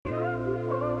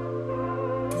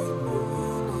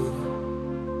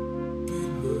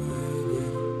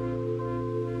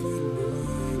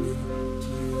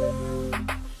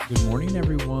morning,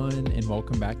 everyone, and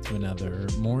welcome back to another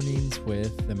Mornings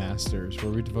with the Masters,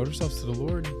 where we devote ourselves to the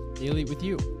Lord daily with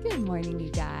you. Good morning, you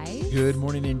guys. Good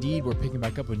morning indeed. We're picking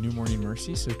back up with New Morning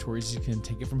Mercy, so Tori, you can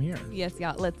take it from here. Yes,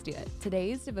 y'all, let's do it.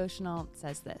 Today's devotional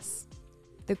says this: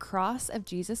 the cross of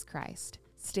Jesus Christ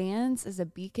stands as a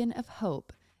beacon of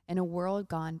hope in a world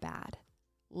gone bad.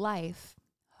 Life,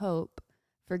 hope,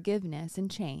 forgiveness,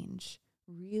 and change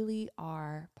really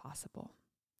are possible.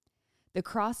 The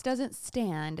cross doesn't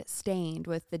stand stained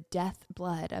with the death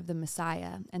blood of the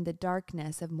Messiah and the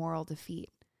darkness of moral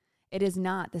defeat. It is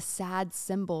not the sad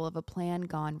symbol of a plan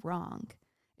gone wrong.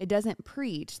 It doesn't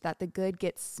preach that the good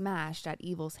gets smashed at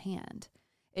evil's hand.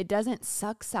 It doesn't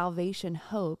suck salvation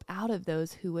hope out of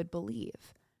those who would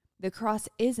believe. The cross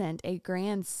isn't a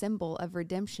grand symbol of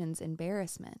redemption's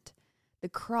embarrassment. The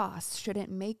cross shouldn't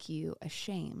make you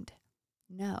ashamed.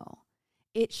 No.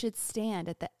 It should stand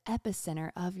at the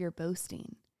epicenter of your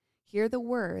boasting. Hear the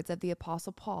words of the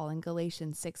Apostle Paul in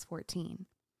Galatians 6:14.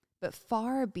 But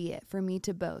far be it for me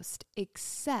to boast,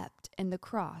 except in the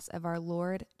cross of our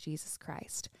Lord Jesus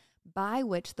Christ, by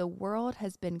which the world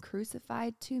has been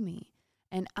crucified to me,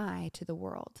 and I to the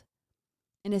world.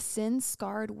 In a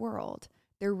sin-scarred world,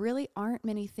 there really aren't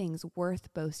many things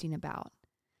worth boasting about.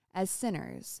 As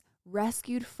sinners,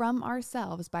 rescued from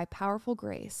ourselves by powerful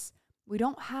grace, we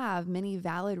don't have many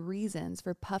valid reasons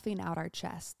for puffing out our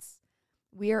chests.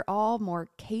 We are all more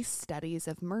case studies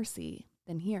of mercy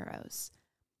than heroes.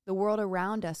 The world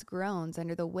around us groans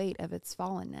under the weight of its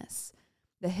fallenness.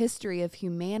 The history of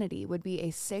humanity would be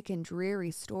a sick and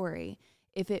dreary story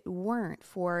if it weren't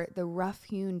for the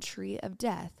rough-hewn tree of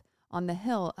death on the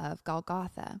hill of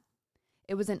Golgotha.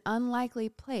 It was an unlikely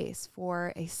place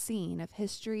for a scene of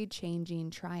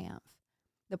history-changing triumph.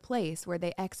 The place where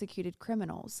they executed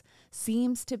criminals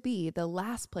seems to be the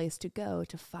last place to go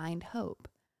to find hope.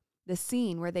 The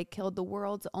scene where they killed the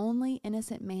world's only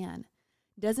innocent man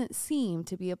doesn't seem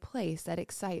to be a place that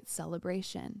excites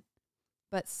celebration.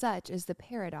 But such is the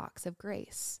paradox of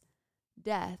grace.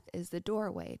 Death is the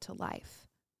doorway to life.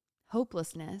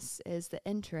 Hopelessness is the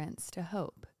entrance to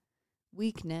hope.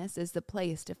 Weakness is the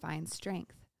place to find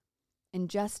strength.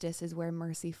 Injustice is where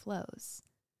mercy flows.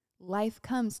 Life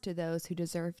comes to those who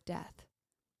deserve death.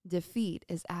 Defeat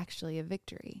is actually a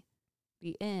victory.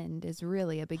 The end is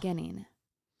really a beginning.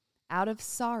 Out of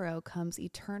sorrow comes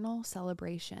eternal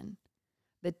celebration.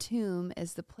 The tomb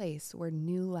is the place where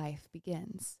new life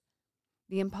begins.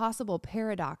 The impossible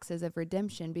paradoxes of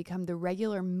redemption become the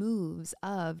regular moves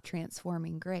of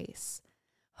transforming grace.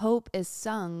 Hope is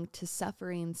sung to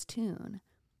suffering's tune.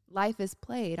 Life is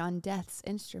played on death's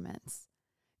instruments.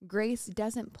 Grace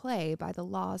doesn't play by the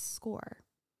law's score.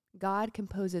 God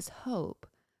composes hope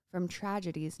from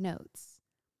tragedy's notes.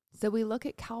 So we look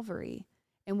at Calvary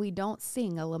and we don't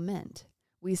sing a lament.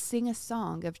 We sing a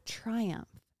song of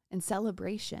triumph and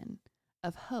celebration,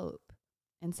 of hope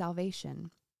and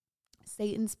salvation.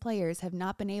 Satan's players have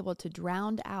not been able to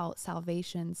drown out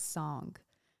salvation's song.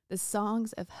 The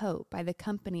songs of hope by the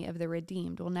company of the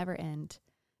redeemed will never end.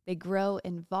 They grow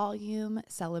in volume,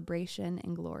 celebration,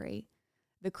 and glory.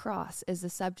 The cross is the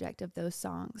subject of those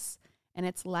songs, and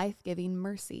its life-giving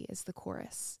mercy is the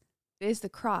chorus. It is the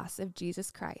cross of Jesus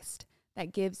Christ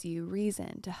that gives you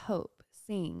reason to hope,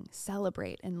 sing,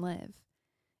 celebrate, and live.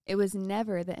 It was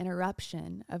never the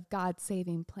interruption of God's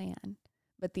saving plan,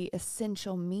 but the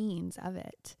essential means of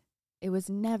it. It was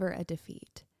never a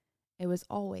defeat. It was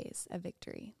always a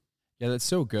victory. Yeah, that's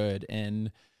so good.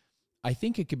 And I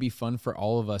think it could be fun for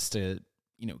all of us to,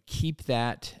 keep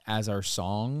that as our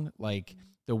song, like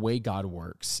the way God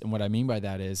works. And what I mean by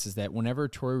that is that whenever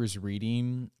Tori was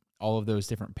reading all of those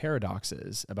different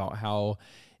paradoxes about how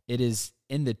it is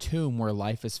in the tomb where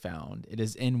life is found, it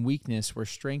is in weakness where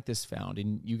strength is found,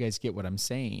 and you guys get what I'm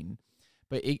saying.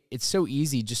 But it's so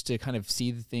easy just to kind of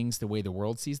see the things the way the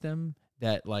world sees them,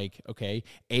 that like, okay,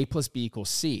 A plus B equals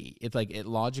C. It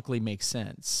logically makes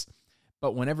sense.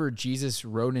 But whenever Jesus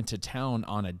rode into town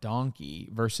on a donkey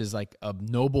versus like a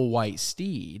noble white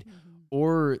steed,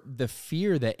 or the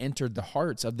fear that entered the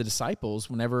hearts of the disciples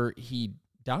whenever he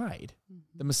died,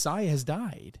 the Messiah has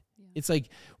died. Yeah. It's like,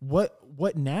 what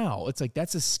now? It's like,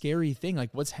 that's a scary thing.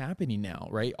 Like, what's happening now,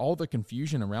 right? All the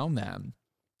confusion around them.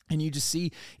 And you just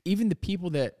see even the people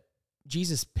that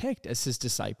Jesus picked as his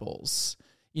disciples,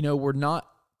 were not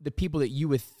the people that you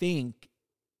would think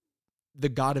the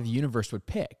God of the universe would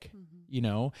pick,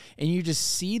 and you just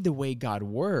see the way God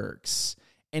works.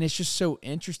 And it's just so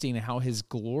interesting how his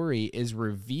glory is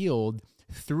revealed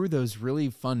through those really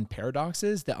fun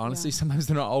paradoxes that honestly sometimes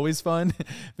they're not always fun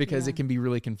because it can be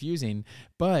really confusing.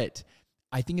 But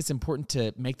I think it's important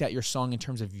to make that your song in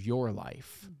terms of your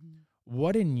life.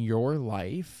 What in your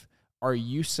life are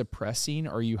you suppressing?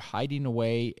 Are you hiding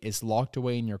away? Is locked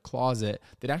away in your closet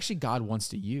that actually God wants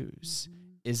to use?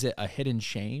 Is it a hidden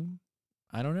shame?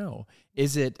 I don't know.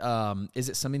 Is it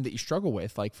something that you struggle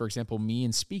with? Like, for example, me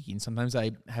in speaking, sometimes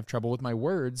I have trouble with my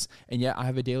words, and yet I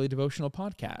have a daily devotional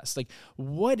podcast. Like,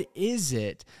 what is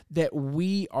it that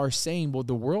we are saying, well,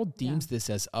 the world deems this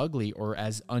as ugly or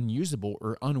as unusable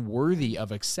or unworthy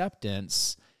of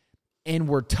acceptance, and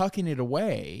we're tucking it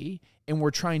away, and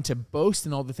we're trying to boast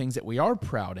in all the things that we are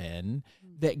proud in,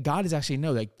 that God is actually,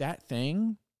 no, like that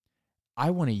thing,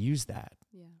 I want to use that.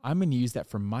 Yeah. I'm going to use that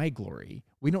for my glory.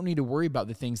 We don't need to worry about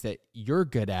the things that you're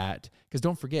good at, because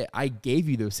don't forget, I gave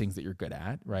you those things that you're good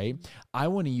at, right? I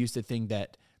want to use the thing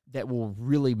that will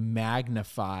really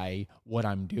magnify what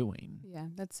I'm doing. Yeah,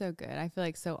 that's so good. I feel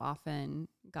like so often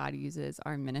God uses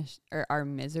our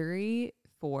misery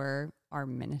for our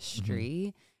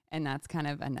ministry. And that's kind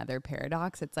of another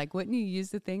paradox. It's like, wouldn't you use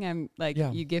the thing I'm like,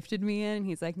 you gifted me in? And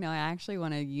he's like, no, I actually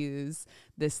want to use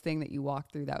this thing that you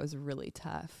walked through that was really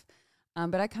tough.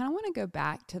 But I kind of want to go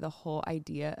back to the whole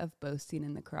idea of boasting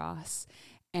in the cross.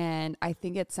 And I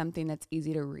think it's something that's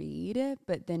easy to read,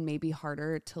 but then maybe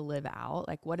harder to live out.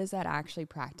 Like, what does that actually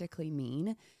practically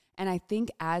mean? And I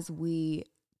think as we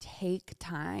take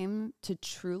time to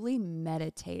truly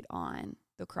meditate on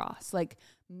the cross, like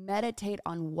meditate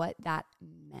on what that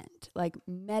meant, like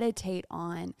meditate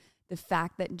on the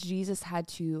fact that Jesus had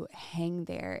to hang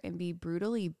there and be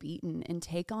brutally beaten and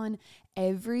take on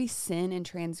every sin and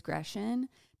transgression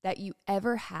that you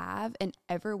ever have and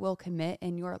ever will commit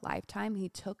in your lifetime. He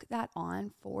took that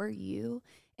on for you,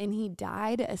 and he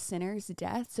died a sinner's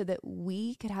death so that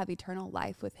we could have eternal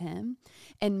life with him.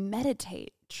 And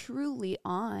meditate truly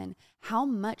on how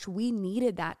much we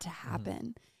needed that to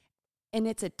happen. And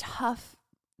it's a tough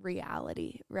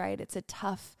reality, right? It's a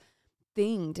tough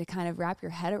thing to kind of wrap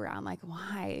your head around. Like,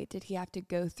 why did he have to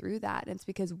go through that? And it's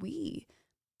because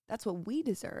that's what we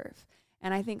deserve.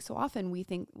 And I think so often we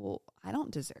think, well, I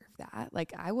don't deserve that.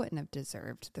 Like, I wouldn't have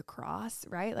deserved the cross,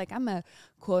 right? Like, I'm a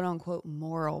quote unquote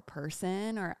moral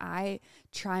person, or I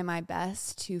try my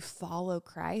best to follow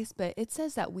Christ. But it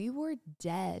says that we were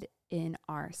dead in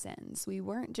our sins. We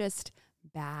weren't just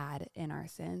bad in our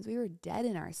sins. We were dead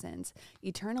in our sins,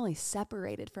 eternally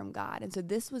separated from God. And so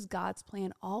this was God's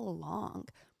plan all along,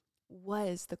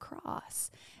 was the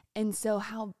cross. And so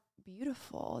how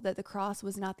beautiful that the cross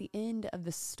was not the end of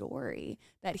the story,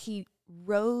 that he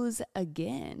rose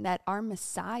again, that our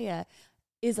Messiah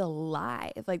is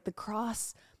alive. Like, the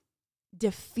cross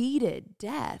defeated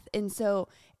death. And so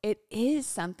it is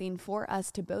something for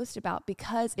us to boast about,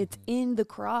 because it's in the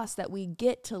cross that we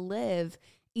get to live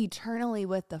eternally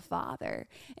with the Father.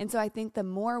 And so I think the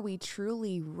more we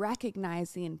truly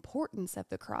recognize the importance of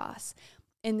the cross,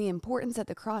 and the importance that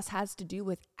the cross has to do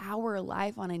with our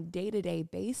life on a day-to-day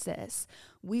basis,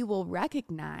 we will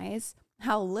recognize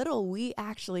how little we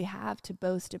actually have to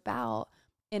boast about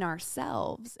in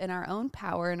ourselves, in our own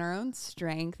power, in our own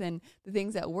strength, and the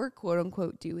things that we're quote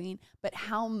unquote doing, but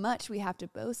how much we have to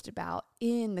boast about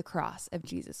in the cross of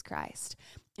Jesus Christ,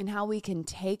 and how we can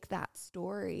take that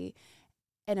story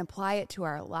and apply it to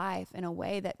our life in a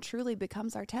way that truly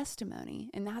becomes our testimony.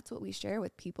 And that's what we share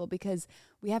with people, because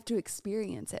we have to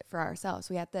experience it for ourselves.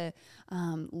 We have to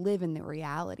live in the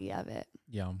reality of it.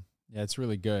 Yeah, it's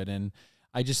really good. And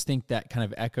I just think that kind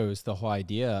of echoes the whole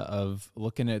idea of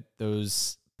looking at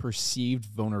those perceived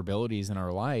vulnerabilities in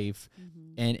our life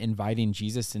and inviting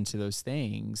Jesus into those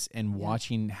things, and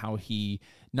watching how he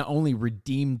not only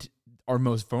redeemed our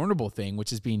most vulnerable thing,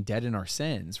 which is being dead in our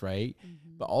sins, right?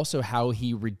 But also how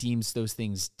he redeems those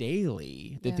things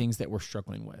daily, the things that we're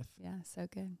struggling with. Yeah, so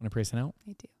good. Want to pray us out?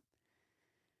 I do.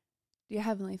 Dear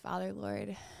Heavenly Father,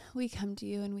 Lord, we come to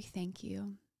you and we thank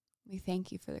you. We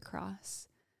thank you for the cross.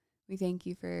 We thank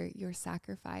you for your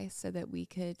sacrifice so that we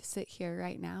could sit here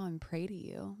right now and pray to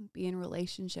you, be in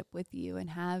relationship with you, and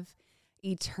have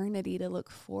eternity to look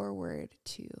forward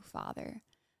to, Father.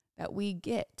 That we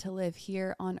get to live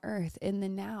here on earth in the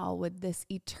now with this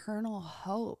eternal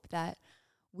hope that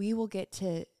we will get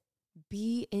to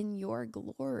be in your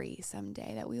glory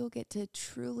someday, that we will get to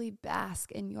truly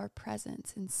bask in your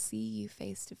presence and see you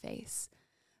face to face.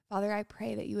 Father, I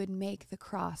pray that you would make the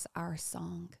cross our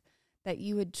song, that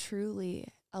you would truly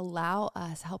allow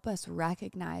us, help us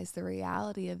recognize the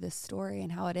reality of this story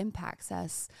and how it impacts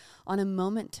us on a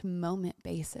moment-to-moment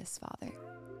basis, Father.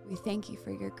 We thank you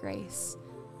for your grace.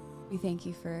 We thank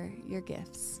you for your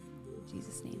gifts. In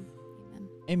Jesus' name, amen.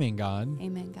 Amen, God.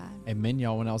 Amen, God. Amen,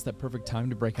 y'all. When now's that perfect time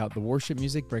to break out the worship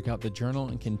music, break out the journal,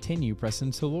 and continue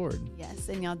pressing to the Lord. Yes,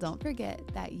 and y'all don't forget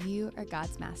that you are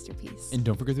God's masterpiece. And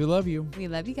don't forget we love you. We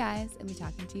love you guys, and we'll be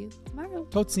talking to you tomorrow.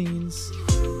 Tot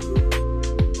ziens.